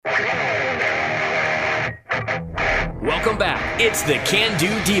Welcome back. It's the Can Do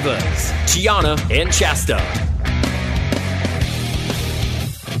Divas, Gianna and Chasta.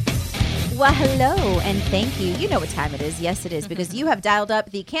 Well, hello, and thank you. You know what time it is. Yes, it is, because you have dialed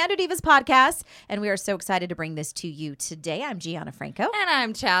up the Can Do Divas podcast, and we are so excited to bring this to you today. I'm Gianna Franco. And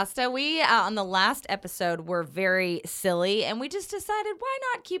I'm Chasta. We, on the last episode, were very silly, and we just decided, why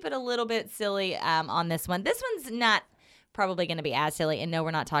not keep it a little bit silly on this one? This one's not probably going to be as silly, and no, we're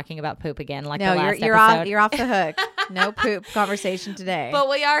not talking about poop again like the last episode. You're off the hook. No poop conversation today. But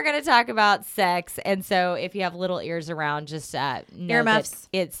we are going to talk about sex, and so if you have little ears around, just know earmuffs.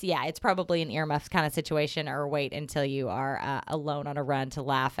 That it's probably an earmuffs kind of situation, or wait until you are alone on a run to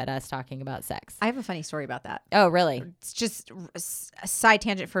laugh at us talking about sex. I have a funny story about that. Oh, really? It's just a side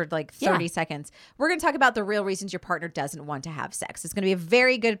tangent for like 30 seconds. We're going to talk about the real reasons your partner doesn't want to have sex. It's going to be a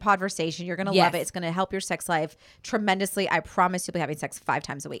very good conversation. You're going to love it. It's going to help your sex life tremendously. I promise you'll be having sex 5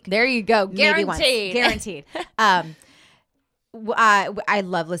 times a week. There you go. Maybe Guaranteed. Guaranteed. I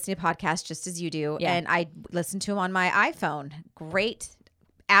love listening to podcasts just as you do. Yeah. And I listen to them on my iPhone. Great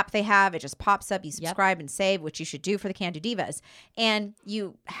app they have. It just pops up. You subscribe and save, which you should do for the Can Do Divas. And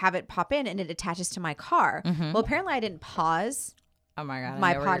you have it pop in and it attaches to my car. Mm-hmm. Well, apparently I didn't pause Oh my God!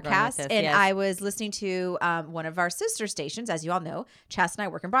 my podcast, and yes. I was listening to one of our sister stations. As you all know, Chas and I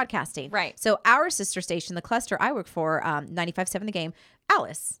work in broadcasting. Right. So our sister station, the cluster I work for, 95.7 The Game,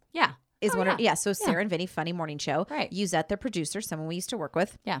 Alice Yeah. is one yeah. of so Sarah and Vinny, Funny Morning Show. Right. Yuzette, their producer, someone we used to work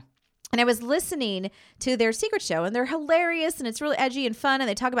with. Yeah. And I was listening to their secret show, and they're hilarious, and it's really edgy and fun, and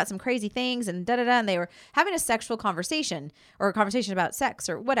they talk about some crazy things, and da-da-da, and they were having a sexual conversation, or a conversation about sex,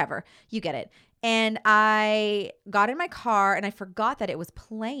 or whatever. You get it. And I got in my car, and I forgot that it was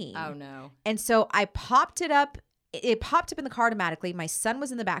playing. Oh, no. And so I popped it up. It popped up in the car automatically. My son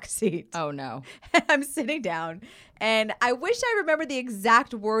was in the back seat. Oh, no. I'm sitting down, and I wish I remembered the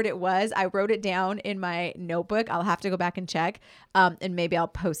exact word it was. I wrote it down in my notebook. I'll have to go back and check, and maybe I'll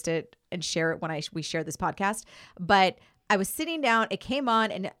post it and share it when we share this podcast. But I was sitting down, it came on,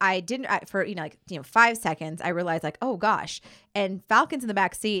 and I didn't, for 5 seconds, I realized like, oh gosh. And Falcon's in the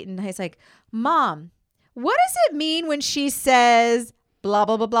back seat, and he's like, Mom, what does it mean when she says blah,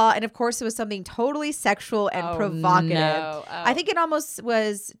 blah, blah, blah? And of course it was something totally sexual and provocative. No. Oh. I think it almost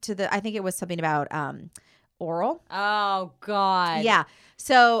was I think it was something about oral. Oh, God. Yeah.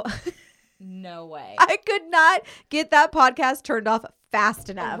 So No way. I could not get that podcast turned off fast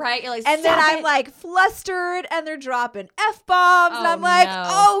enough. Right. You're like, And then "Stop I'm it." like flustered, and they're dropping F-bombs. and Oh, I'm like, no.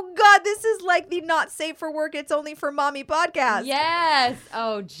 oh God, this is like the not safe for work, it's only for mommy podcast. Yes.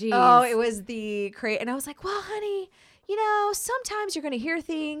 Oh, geez. Oh, it was the and I was like, well, honey, sometimes you're going to hear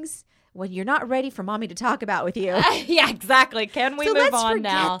things when you're not ready for mommy to talk about with you. Yeah, exactly. Can we So move let's on forget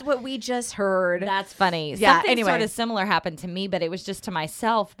now? what we just heard. That's funny. Yeah, Something anyway. sort of similar happened to me, but it was just to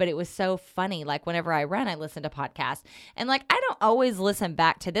myself. But it was so funny. Like whenever I run, I listen to podcasts. And like I don't always listen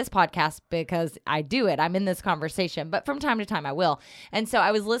back to this podcast because I do it. I'm in this conversation. But from time to time I will. And so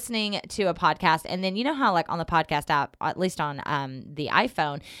I was listening to a podcast. And then you know how like on the podcast app, at least on the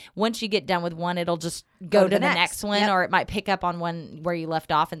iPhone, once you get done with one, it'll just go to the next one. Yep. Or it might pick up on one where you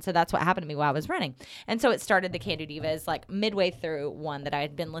left off. And so that's what happened to me while I was running. And so it started the Can Do Divas like midway through one that I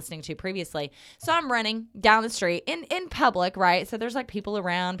had been listening to previously. So I'm running down the street in public, right? So there's like people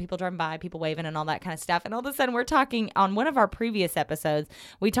around, people driving by, people waving and all that kind of stuff. And all of a sudden we're talking on one of our previous episodes,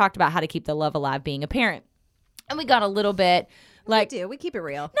 we talked about how to keep the love alive being a parent. And we got a little bit like, We keep it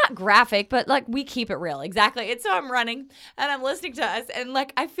real. not graphic, but like we keep it real. Exactly. And so I'm running and I'm listening to us and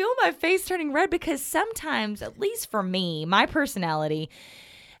like I feel my face turning red because sometimes, at least for me, my personality,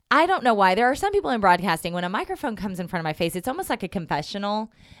 I don't know why. There are some people in broadcasting, when a microphone comes in front of my face, it's almost like a confessional.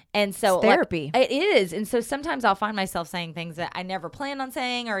 And so It's therapy. It is. And so sometimes I'll find myself saying things that I never planned on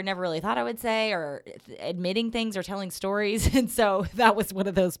saying or never really thought I would say, or admitting things or telling stories. And so that was one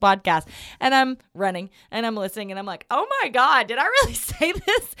of those podcasts. And I'm running and I'm listening and I'm like, oh my God, did I really say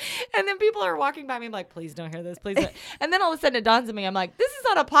this? And then people are walking by me. I'm like, please don't hear this. Please don't. And then all of a sudden it dawns on me. I'm like, this is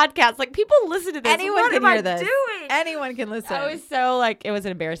not a podcast. Like people listen to this. Anyone what can am hear I this. doing? Anyone can listen. I was so like, it was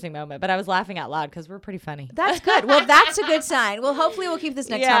an embarrassing moment, but I was laughing out loud because we're pretty funny. That's good. Well, that's a good sign. Well, hopefully we'll keep this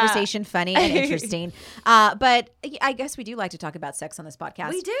next Yeah. conversation funny and interesting. But I guess we do like to talk about sex on this podcast.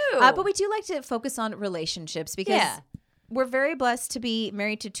 We do. But we do like to focus on relationships because Yeah. we're very blessed to be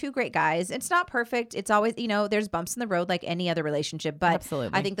married to two great guys. It's not perfect. It's always, there's bumps in the road like any other relationship. But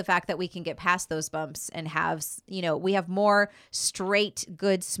Absolutely. I think the fact that we can get past those bumps and have, we have more straight,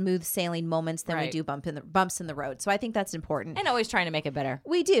 good, smooth sailing moments than we Right. do bumps in the road. So I think that's important. And always trying to make it better.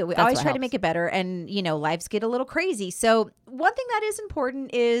 We do. We That's always what try to helps. make it better. And, lives get a little crazy. So one thing that is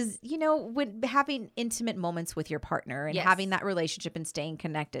important is, when having intimate moments with your partner and Yes. having that relationship and staying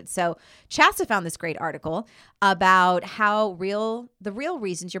connected. So Shasta found this great article about how the real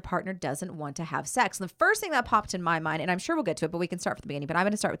reasons your partner doesn't want to have sex. And the first thing that popped in my mind, and I'm sure we'll get to it, but we can start from the beginning, but I'm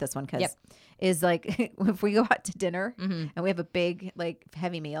going to start with this one because Yep. is like if we go out to dinner Mm-hmm. and we have a big, like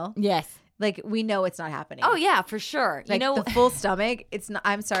heavy meal, Yes. like we know it's not happening. Oh yeah, for sure. Like the full stomach, it's not.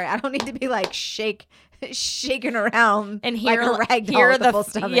 I'm sorry, I don't need to be like shaking around and like hear a rag doll hear with a full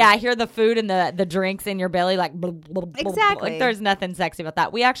stomach. hear the food and the drinks in your belly like blah, blah, blah, blah. Exactly. Like, there's nothing sexy about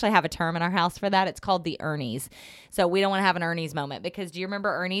that. We actually have a term in our house for that. It's called the Ernie's. So we don't want to have an Ernie's moment because do you remember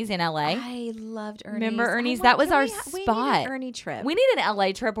Ernie's in LA? I loved Ernie's. Remember Ernie's? I That was can our we need spot. an Ernie trip. We need an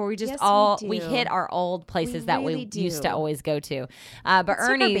LA trip where we just Yes, we do. hit our old places We that really we used to do. always go to. But Let's take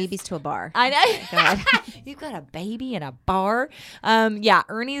our Ernie's babies to a bar. I Go know. ahead. You've got a baby in a bar. Yeah,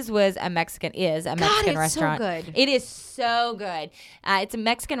 Ernie's is a Mexican it's so restaurant. good. It is so good. It's a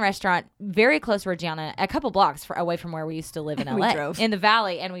Mexican restaurant, very close to Regina, a couple blocks away from where we used to live in We LA, drove. in the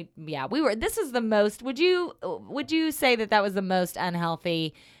valley, and we were. This is the most. Would you say that was the most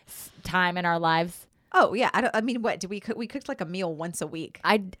unhealthy time in our lives? Oh yeah, I mean, what did we cook? We cooked like a meal once a week.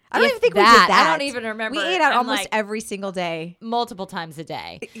 I don't if even think that, we did that. I don't even remember. We ate out And, almost like, every single day. multiple times a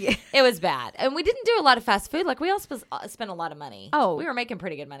day. Yeah. It was bad. And we didn't do a lot of fast food. Like, we also spent a lot of money. Oh. We were making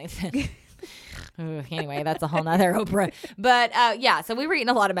pretty good money then. Ugh, anyway, that's a whole nother Oprah. But yeah, so we were eating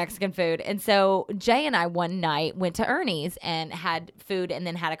a lot of Mexican food. And so Jay and I one night went to Ernie's and had food and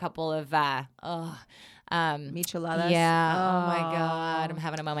then had a couple of Micheladas. yeah. Oh my God. I'm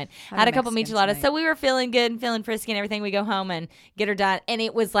having a moment. Had Had a a couple Mexican micheladas. tonight. So we were feeling good and feeling frisky and everything. We go home and get her done. And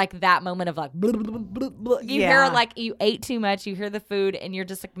it was like that moment of like, blah, blah, blah, blah. You hear Yeah. like you ate too much. You hear the food and you're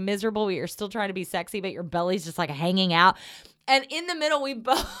just like miserable. But you're still trying to be sexy, but your belly's just like hanging out. And in the middle, we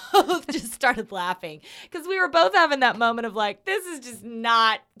both just started laughing because we were both having that moment of like, this is just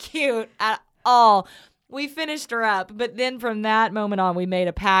not cute at all. We finished her up. But then from that moment on, we made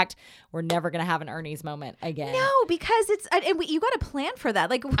a pact. We're never going to have an Ernie's moment again. No, because it's you got to plan for that.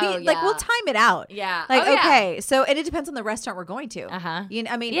 Like Oh, like we'll yeah. time it out. Yeah. Like Oh, yeah. okay, so and it depends on the restaurant we're going to. Uh-huh.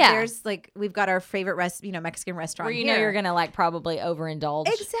 I mean, Yeah. there's like we've got our favorite Mexican restaurant Where you here. know you're going to like probably overindulge.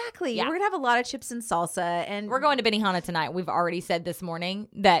 Exactly. Yeah. We're gonna have a lot of chips and salsa, and We're going to Benihana tonight. We've already said this morning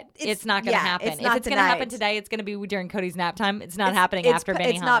that it's not going to happen. it's not If it's going to happen tonight. today, it's going to be during Cody's nap time. It's not happening it's after po- Benihana.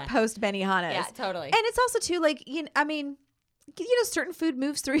 It's not post Benihana's. Yeah, totally. And it's also too like I mean, certain food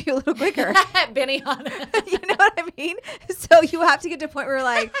moves through you a little quicker. Benihana. You know what I mean? So you have to get to a point where you're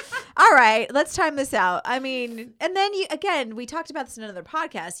like, all right, let's time this out. I mean, and then we talked about this in another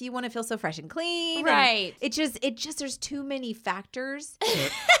podcast. You want to feel so fresh and clean. and Right. it just, there's too many factors.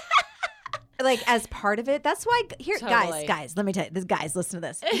 Like as part of it. That's why Totally. guys, let me tell you this, guys, listen to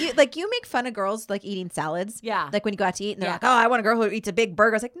this. You make fun of girls like eating salads. Yeah. Like when you go out to eat and they're Yeah. like, oh, I want a girl who eats a big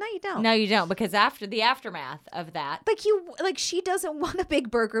burger. I was like, no, you don't. No, you don't, because after the aftermath of that. She doesn't want a big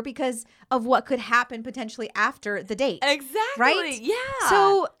burger because of what could happen potentially after the date. Exactly. Right? Yeah.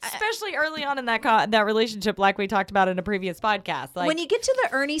 So, especially early on in that relationship, like we talked about in a previous podcast. Like, when you get to the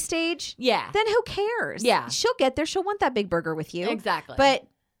Ernie stage, yeah. then who cares? Yeah. She'll get there. She'll want that big burger with you. Exactly. But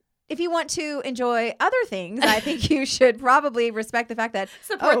if you want to enjoy other things, I think you should probably respect the fact that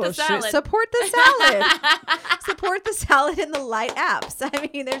Support the salad. Support the salad. Support the salad in the light apps. I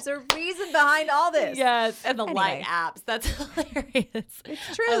mean, there's a reason behind all this. Yes, and the Anyway. light apps. That's hilarious. It's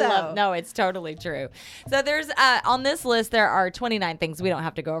true, though. No, it's totally true. So there's on this list there are 29 things. We don't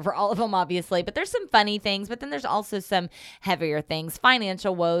have to go over all of them, obviously, but there's some funny things. But then there's also some heavier things.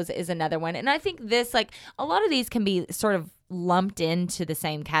 Financial woes is another one, and I think this, like, a lot of these can be sort of lumped into the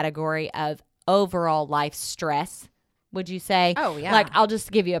same category of overall life stress. Would you say? Oh, yeah. Like, I'll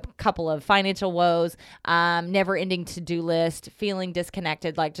just give you a couple of financial woes, never ending to-do list, feeling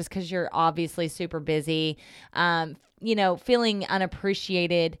disconnected, like just because you're obviously super busy, feeling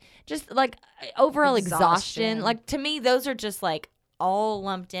unappreciated, just like overall exhaustion. Like, to me, those are just like all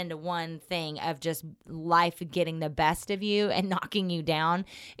lumped into one thing of just life getting the best of you and knocking you down.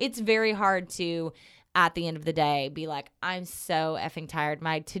 It's very hard to at the end of the day be like, I'm so effing tired.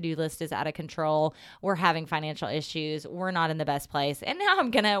 My to-do list is out of control. We're having financial issues. We're not in the best place. And now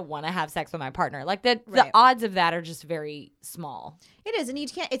I'm going to want to have sex with my partner. Like the odds of that are just very small. It is. And you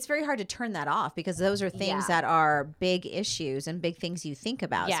can't, it's very hard to turn that off because those are things that are big issues and big things you think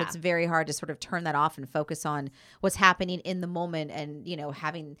about. Yeah. So it's very hard to sort of turn that off and focus on what's happening in the moment and, you know,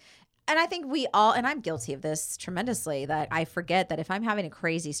 having. And I think we all, and I'm guilty of this tremendously, that I forget that if I'm having a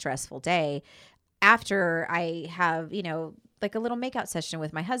crazy stressful day, after I have, you know, like a little makeout session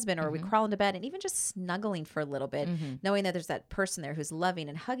with my husband, or we crawl into bed and even just snuggling for a little bit, knowing that there's that person there who's loving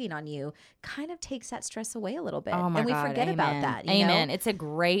and hugging on you kind of takes that stress away a little bit. Oh my and we God, forget about that. You Amen. know? It's a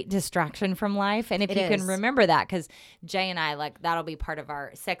great distraction from life. And if you It can is. remember that, because Jay and I, like, that'll be part of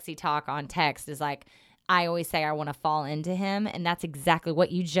our sexy talk on text is like, I always say I want to fall into him. And that's exactly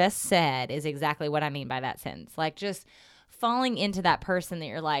what you just said is exactly what I mean by that sentence. Like just falling into that person that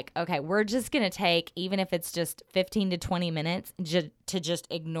you're like, okay, we're just going to take, even if it's just 15 to 20 minutes to just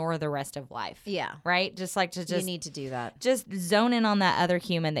ignore the rest of life. Yeah. Right? Just like to just. You need to do that. Just zone in on that other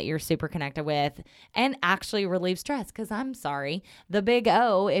human that you're super connected with and actually relieve stress. Because I'm sorry, the big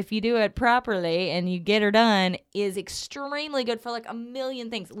O, if you do it properly and you get her done, is extremely good for like a million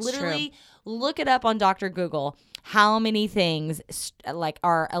things. Literally, look it up on Dr. Google. How many things like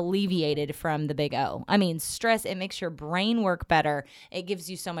are alleviated from the big O? I mean, stress, it makes your brain work better. It gives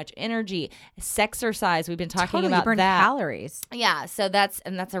you so much energy. Sexercise, we've been talking about you burn that. calories. Yeah, so that's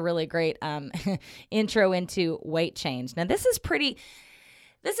a really great intro into weight change. Now this is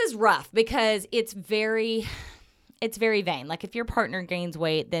rough because it's very vain. Like if your partner gains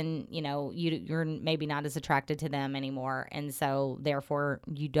weight, then you know you're maybe not as attracted to them anymore, and so therefore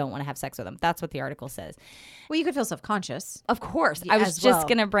you don't want to have sex with them. That's what the article says. Well, you could feel self-conscious. Of course, I was as just well.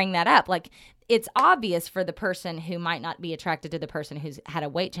 gonna bring that up. Like it's obvious for the person who might not be attracted to the person who's had a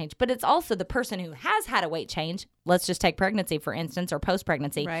weight change, but it's also the person who has had a weight change. Let's just take pregnancy for instance, or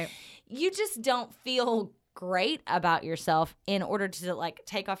post-pregnancy. Right. You just don't feel great about yourself in order to like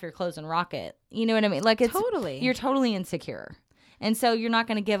take off your clothes and rock it. You know what I mean? Like it's Totally. you're totally insecure. And so you're not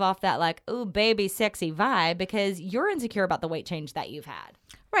going to give off that like, ooh, baby, sexy vibe because you're insecure about the weight change that you've had.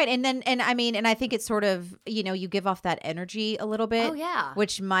 Right. And I think it's sort of, you know, you give off that energy a little bit. Oh, yeah.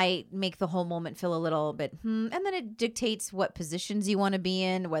 Which might make the whole moment feel a little bit, and then it dictates what positions you want to be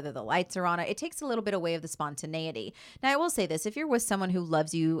in, whether the lights are on. It takes a little bit away of the spontaneity. Now, I will say this, if you're with someone who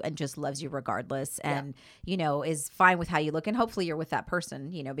loves you and just loves you regardless and, you know, is fine with how you look, and hopefully you're with that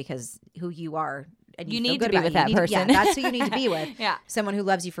person, you know, because who you are. And You feel need to good be about with it. You that need- person. Yeah, that's who you need to be with. Yeah. Someone who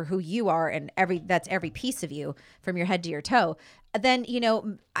loves you for who you are and that's every piece of you from your head to your toe. Then, you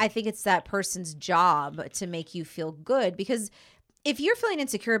know, I think it's that person's job to make you feel good, because if you're feeling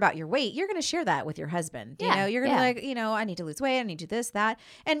insecure about your weight, you're going to share that with your husband. You Yeah, know, you're going to yeah. be like, you know, I need to lose weight. I need to do this, that.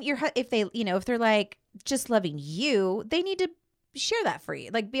 And if they, you know, if they're like just loving you, they need to share that for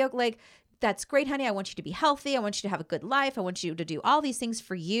you. Like, be like, that's great, honey. I want you to be healthy. I want you to have a good life. I want you to do all these things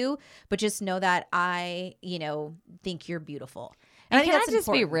for you, but just know that I, you know, think you're beautiful. And I think can I that's just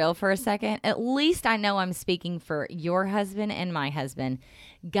be important. real for a second? At least I know I'm speaking for your husband and my husband.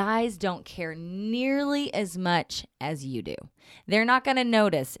 Guys don't care nearly as much as you do. They're not going to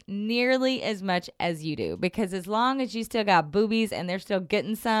notice nearly as much as you do, because as long as you still got boobies and they're still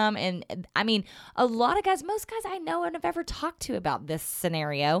getting some, and I mean, a lot of guys, most guys I know and have ever talked to about this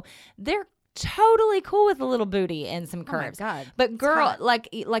scenario, they're totally cool with a little booty and some curves. Oh my God. But It's girl, hot. like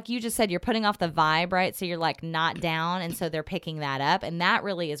you just said, you're putting off the vibe, right? So you're like not down, and so they're picking that up, and that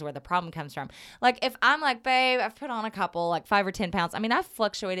really is where the problem comes from. Like if I'm like, babe, I've put on a couple, like 5 or 10 pounds. I mean, I've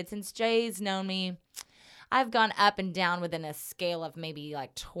fluctuated since Jay's known me. I've gone up and down within a scale of maybe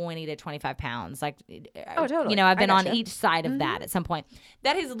like 20 to 25 pounds. Like, Oh, totally. You know, I've I been on gotcha. each side of that at some point.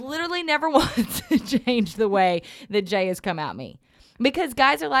 That has literally never once changed the way that Jay has come at me. Because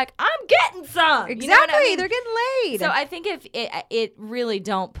guys are like, I'm getting some. Exactly. You know what I mean? They're getting laid. So I think if it really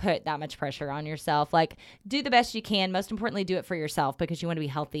don't put that much pressure on yourself. Like, do the best you can. Most importantly, do it for yourself, because you want to be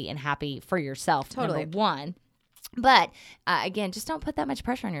healthy and happy for yourself. Totally. Number one. But again, just don't put that much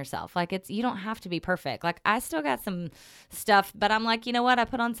pressure on yourself. Like you don't have to be perfect. Like I still got some stuff, but I'm like, you know what? I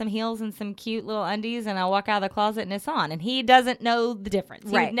put on some heels and some cute little undies, and I walk out of the closet and it's on. And he doesn't know the difference.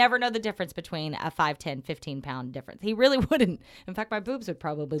 He Right. would never know the difference between a 5, 10, 15 pound difference. He really wouldn't. In fact, my boobs would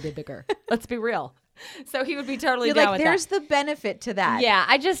probably be bigger. Let's be real. So he would be totally You're down like, with there's that. the benefit to that. Yeah,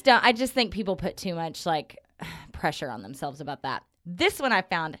 I just think people put too much like pressure on themselves about that. This one I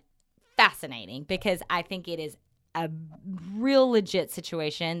found fascinating because I think it is a real legit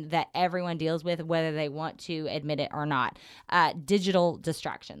situation that everyone deals with, whether they want to admit it or not. Digital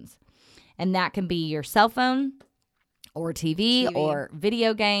distractions. And that can be your cell phone, or TV or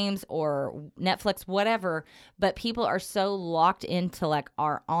video games or Netflix, whatever. But people are so locked into like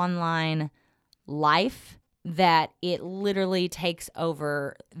our online life that it literally takes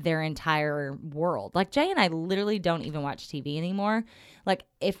over their entire world. Like Jay and I literally don't even watch TV anymore. Like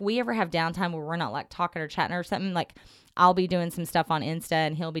if we ever have downtime where we're not like talking or chatting or something, like I'll be doing some stuff on Insta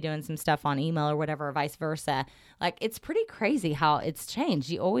and he'll be doing some stuff on email or whatever, or vice versa. Like it's pretty crazy how it's changed.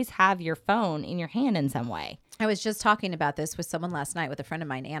 You always have your phone in your hand in some way. I was just talking about this with someone last night with a friend of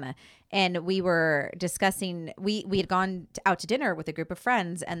mine, Anna, and we were discussing, we had gone out to dinner with a group of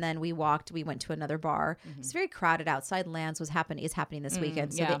friends, and then we went to another bar. It's very crowded outside. Lands is happening this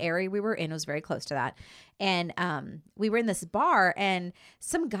weekend. So the area we were in was very close to that. And we were in this bar, and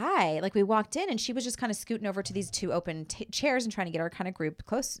some guy, like we walked in, and she was just kind of scooting over to these two open chairs and trying to get our kind of group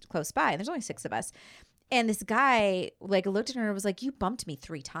close by. And there's only 6 of us. And this guy like looked at her and was like, "You bumped me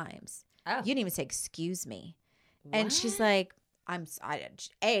 3 times. Oh. You didn't even say excuse me." And she's like, I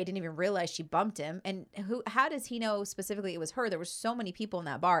didn't even realize she bumped him. And how does he know specifically it was her? There were so many people in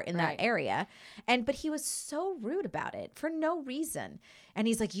that bar in that area. But he was so rude about it for no reason. And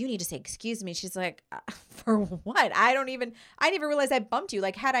he's like, "You need to say excuse me." She's like, "For what? I didn't even realize I bumped you.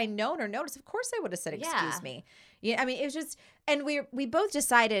 Like, had I known or noticed, of course I would have said excuse me." Yeah. I mean, it was just, and we both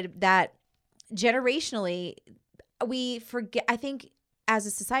decided that generationally we forget, I think, as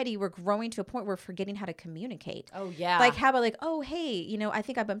a society, we're growing to a point where we're forgetting how to communicate. Oh, yeah. Like, how about like, "Oh, hey, I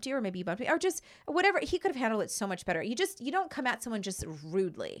think I bumped you, or maybe you bumped me," or just whatever. He could have handled it so much better. You don't come at someone just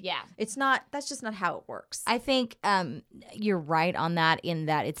rudely. Yeah. That's just not how it works. I think you're right on that, in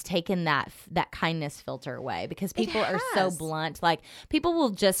that it's taken that kindness filter away, because people are so blunt. Like people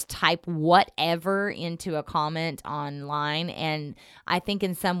will just type whatever into a comment online. And I think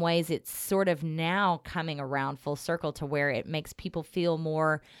in some ways it's sort of now coming around full circle to where it makes people feel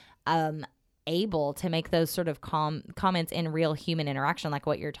more able to make those sort of comments in real human interaction, like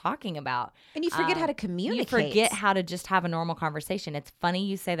what you're talking about. And you forget how to communicate. You forget how to just have a normal conversation. It's funny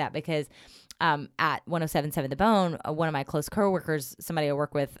you say that, because at 107.7 The Bone, one of my close coworkers, somebody I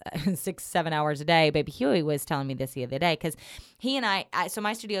work with 6-7 hours a day, Baby Huey, was telling me this the other day, because he and I so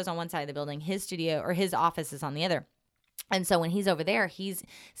my studio's on one side of the building, his studio or his office is on the other. And so when he's over there, he's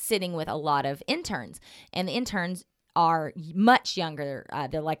sitting with a lot of interns, and the interns are much younger.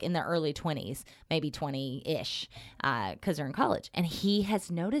 They're like in their early 20s, maybe 20-ish, because they're in college. And he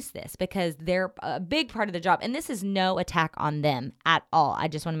has noticed this, because they're a big part of the job. And this is no attack on them at all. I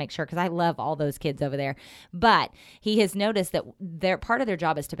just want to make sure, because I love all those kids over there. But he has noticed that part of their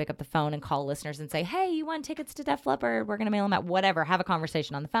job is to pick up the phone and call listeners and say, "Hey, you want tickets to Def Leppard? We're going to mail them out," whatever, have a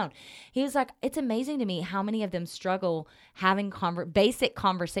conversation on the phone. He was like, it's amazing to me how many of them struggle having basic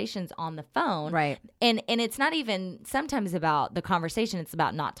conversations on the phone. Right. And it's not even sometimes about the conversation. It's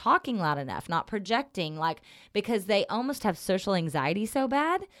about not talking loud enough, not projecting, like, because they almost have social anxiety so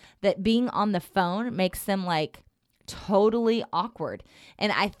bad that being on the phone makes them like totally awkward.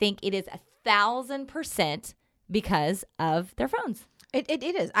 And I think it is 1,000% because of their phones. It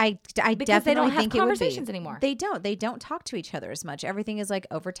is. I Because definitely they don't have think it would be. conversations anymore. They don't talk to each other as much. Everything is like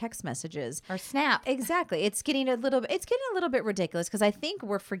over text messages Or Snap. Exactly. It's getting a little bit ridiculous, because I think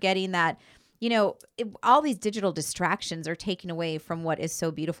we're forgetting that, all these digital distractions are taking away from what is so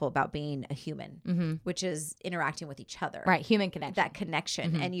beautiful about being a human, which is interacting with each other. Right. Human connection. That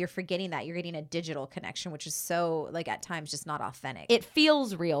connection. And you're forgetting that. You're getting a digital connection, which is so, like, at times just not authentic. It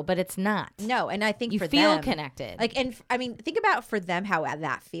feels real, but it's not. No. And I think You for feel them, connected. like, and I mean, think about for them how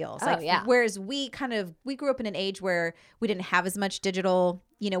that feels. Oh, Like, yeah. Whereas we grew up in an age where we didn't have as much digital,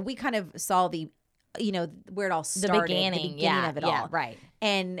 we kind of saw where it all started, the beginning of it all. Right.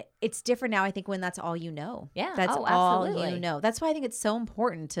 And it's different now, I think, when that's all you know. Yeah. That's Oh, all absolutely. you know. That's why I think it's so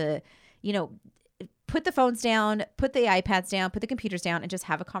important to, put the phones down, put the iPads down, put the computers down, and just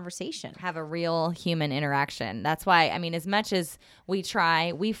have a conversation. Have a real human interaction. That's why, I mean, as much as we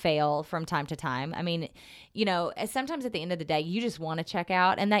try, we fail from time to time. I mean, sometimes at the end of the day, you just want to check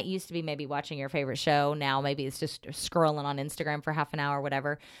out. And that used to be maybe watching your favorite show. Now maybe it's just scrolling on Instagram for half an hour or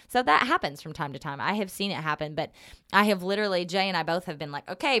whatever. So that happens from time to time. I have seen it happen, but I have literally, Jay and I both have been like,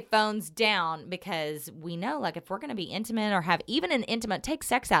 okay, phones down, because we know, like, if we're going to be intimate or have even an intimate, take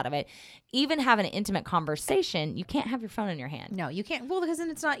sex out of it, even have an intimate conversation, you can't have your phone in your hand. No, you can't. Well, because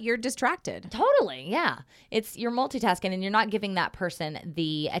then you're distracted. Totally. Yeah. You're multitasking, and you're not giving that person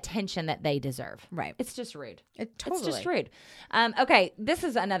the attention that they deserve. Right. It's just rude. It's just rude. Okay. This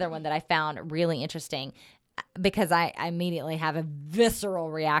is another one that I found really interesting, because I immediately have a visceral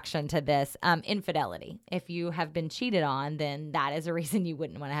reaction to this. Infidelity. If you have been cheated on, then that is a reason you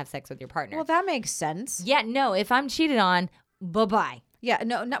wouldn't want to have sex with your partner. Well, that makes sense. Yeah. No, if I'm cheated on, bye-bye. Yeah,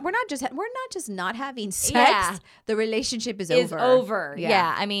 no, we're not just not having sex. Yeah. The relationship is Is over. over.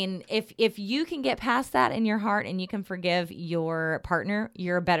 Yeah. I mean, if you can get past that in your heart and you can forgive your partner,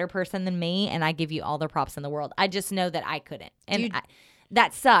 you're a better person than me, and I give you all the props in the world. I just know that I couldn't. And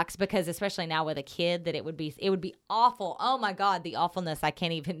that sucks because especially now with a kid that it would be awful. Oh my God, the awfulness. I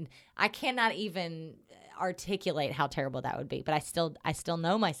cannot even articulate how terrible that would be, but I still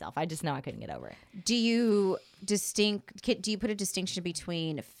know myself. I just know I couldn't get over it. Do you put a distinction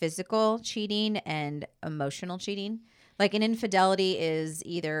between physical cheating and emotional cheating? Like an infidelity is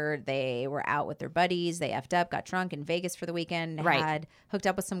either they were out with their buddies, they effed up, got drunk in Vegas for the weekend, had hooked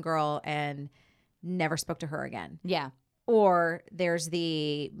up with some girl and never spoke to her again. Yeah. Or there's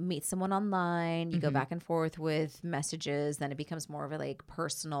the meet someone online, you go back and forth with messages, then it becomes more of a like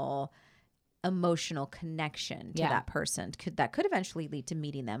personal emotional connection to that person that could eventually lead to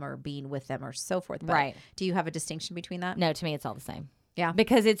meeting them or being with them or so forth. But do you have a distinction between that? No, to me it's all the same. Yeah.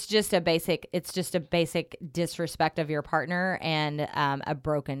 Because it's just a basic disrespect of your partner and a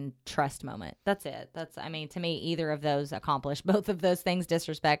broken trust moment. That's it. I mean, to me, either of those accomplish both of those things,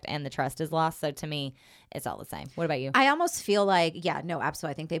 disrespect and the trust is lost. So to me, it's all the same. What about you? I almost feel like, yeah, no,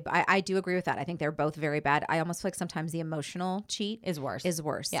 absolutely. I think I do agree with that. I think they're both very bad. I almost feel like sometimes the emotional cheat is worse.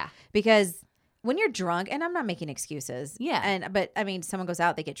 Yeah. Because when you're drunk, and I'm not making excuses. Yeah. But I mean, someone goes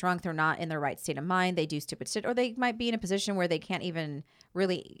out, they get drunk, they're not in their right state of mind, they do stupid shit, or they might be in a position where they can't even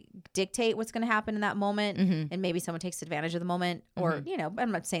really dictate what's going to happen in that moment. And maybe someone takes advantage of the moment, or, you know,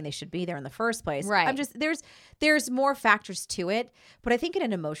 I'm not saying they should be there in the first place. Right. I'm just, there's more factors to it. But I think in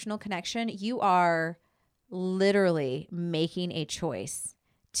an emotional connection, you are literally making a choice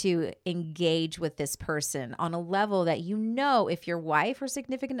to engage with this person on a level that, you know, if your wife or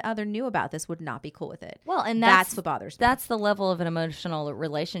significant other knew about this, would not be cool with it. Well, and that's what bothers me. That's the level of an emotional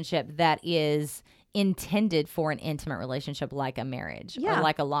relationship that is intended for an intimate relationship like a marriage or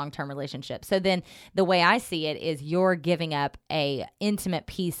like a long-term relationship. So then the way I see it is you're giving up a intimate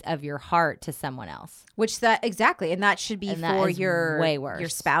piece of your heart to someone else. Which exactly. And that should be for your way worse. Your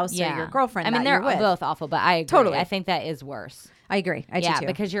spouse or your girlfriend. I mean, they're both awful, but I agree. Totally. I think that is worse. I agree. I do too.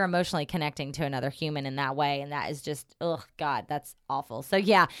 Because you're emotionally connecting to another human in that way, and that is just, oh God, that's awful. So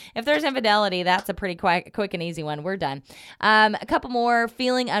yeah, if there's infidelity, that's a pretty quick and easy one. We're done. A couple more.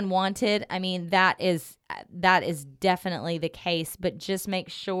 Feeling unwanted. I mean, that is definitely the case, but just make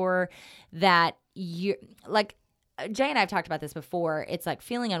sure that you like. Jay and I have talked about this before. It's like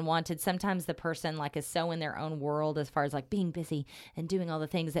feeling unwanted. Sometimes the person like is so in their own world as far as like being busy and doing all the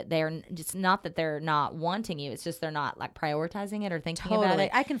things that they're just not that they're not wanting you. It's just they're not like prioritizing it or thinking about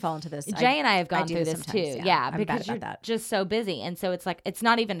it. I can fall into this. Jay and I have gone through this too. Yeah, because you're that. just so busy. And so it's like it's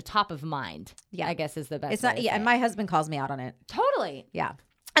not even top of mind. Yeah, I guess is the best. It's not. Yeah, and my husband calls me out on it. Totally. Yeah.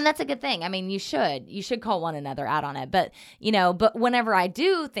 And that's a good thing. I mean, you should call one another out on it. But, but whenever I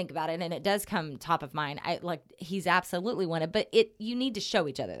do think about it and it does come top of mind, he's absolutely wanted, but you need to show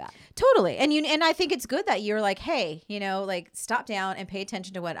each other that. Totally. And I think it's good that you're like, hey, like stop down and pay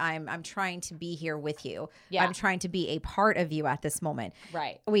attention to what I'm trying to be here with you. Yeah. I'm trying to be a part of you at this moment.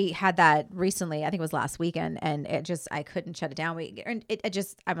 Right. We had that recently, I think it was last weekend, and I couldn't shut it down.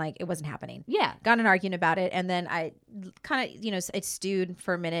 I'm like, it wasn't happening. Yeah. Got in an argument about it. And then I kind of, it stewed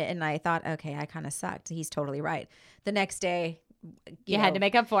for a minute, and I thought, okay, I kind of sucked. He's totally right. The next day, you had to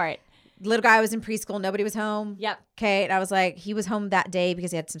make up for it. Little guy was in preschool. Nobody was home. Yep. Okay. And I was like, he was home that day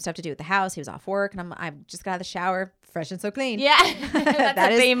because he had some stuff to do at the house. He was off work, and I just got out of the shower, fresh and so clean. Yeah.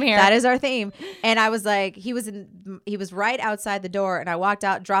 That's a theme here. That is our theme. And I was like, he was right outside the door, and I walked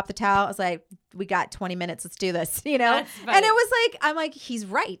out, dropped the towel. I was like, we got 20 minutes. Let's do this, And it was like, I'm like, he's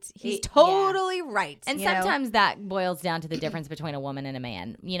right. He's totally right. And sometimes that boils down to the difference between a woman and a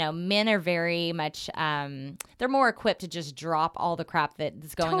man. Men are very much, they're more equipped to just drop all the crap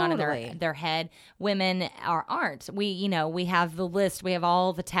that's going on in their head. Women aren't. We have the list. We have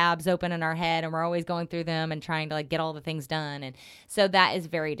all the tabs open in our head, and we're always going through them and trying to like get all the things done. And so that is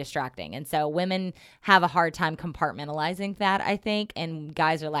very distracting. And so women have a hard time compartmentalizing that, I think. And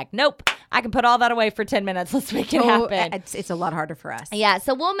guys are like, nope, I can put all that away for 10 minutes. Let's make it happen. It's a lot harder for us. Yeah.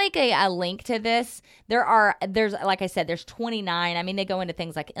 So we'll make a link to this. There's like I said, there's 29. I mean, they go into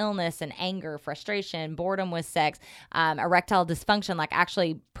things like illness and anger, frustration, boredom with sex, erectile dysfunction, like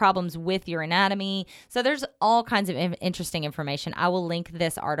actually problems with your anatomy. So there's all kinds of interesting information. I will link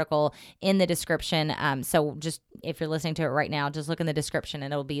this article in the description. So just if you're listening to it right now, just look in the description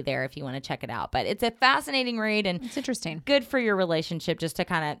and it'll be there if you want to check it out. But it's a fascinating read and It's interesting. good for your relationship just to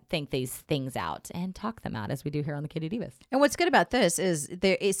kind of think these things out and talk them out as we do here on the Candy Divas. And what's good about this is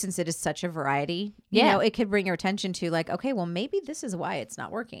since it is such a variety, you Yeah. know, it could bring your attention to like, okay, well, maybe this is why it's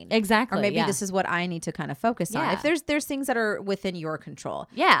not working. Exactly. Or maybe yeah. this is what I need to kind of focus on. Yeah. If there's things that are within your control.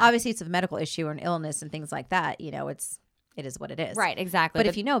 Yeah. Obviously, it's a medical issue or an illness and things like that. You know, it is what it is. Right, exactly. But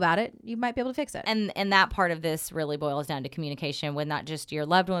if you know about it, you might be able to fix it. And that part of this really boils down to communication with not just your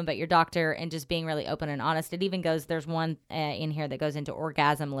loved one, but your doctor, and just being really open and honest. It even goes, there's one in here that goes into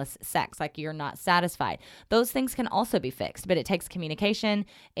orgasmless sex, like you're not satisfied. Those things can also be fixed, but it takes communication.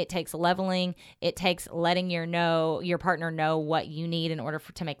 It takes leveling. It takes letting your partner know what you need in order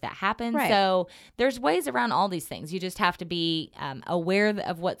to make that happen. Right. So there's ways around all these things. You just have to be aware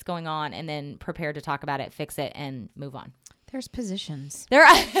of what's going on and then prepared to talk about it, fix it, and move on. There's positions. There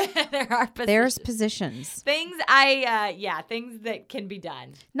are positions. There's positions. Things things that can be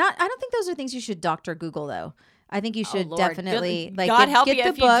done. I don't think those are things you should Dr. Google though. I think you should Lord. definitely Good- like God help get you the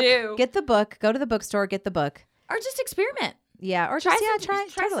if you book. do. Get the book. Go to the bookstore. Get the book. Or just experiment. Yeah, or Try just some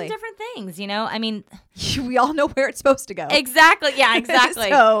totally. different things, you know? I mean, We all know where it's supposed to go. exactly. Yeah, exactly.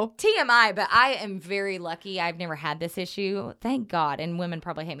 So- TMI, but I am very lucky. I've never had this issue. Thank God. And women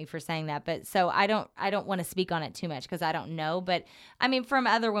probably hate me for saying that, but so I don't want to speak on it too much because I don't know, but I mean, from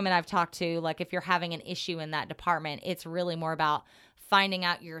other women I've talked to, like if you're having an issue in that department, it's really more about finding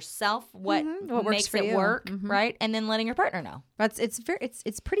out yourself what What works makes for it you. work, right? And then letting your partner know. But it's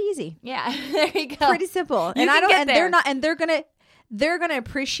pretty easy. Yeah, there you go. Pretty simple. You And can get they're gonna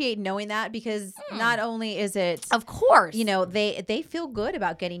appreciate knowing that because not only is it Of course. you know, they feel good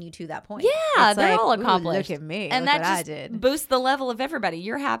about getting you to that point. Yeah, It's they're like, all "Ooh, accomplished. Look at me. And look that what I just did. boosts the level of everybody.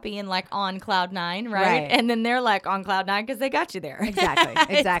 You're happy and like on cloud 9, right? Right. And then they're like on cloud 9 because they got you there.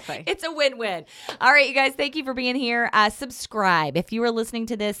 Exactly. Exactly. It's a win-win. All right, you guys, thank you for being here. Subscribe. If you are listening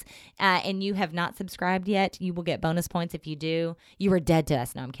to this and you have not subscribed yet, you will get bonus points if you do. You are dead to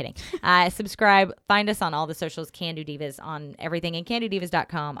us. No, I'm kidding. Subscribe. Find us on all the socials, Can Do Divas on everything, and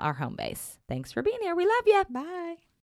candodivas.com, our home base. Thanks for being here. We love you. Bye.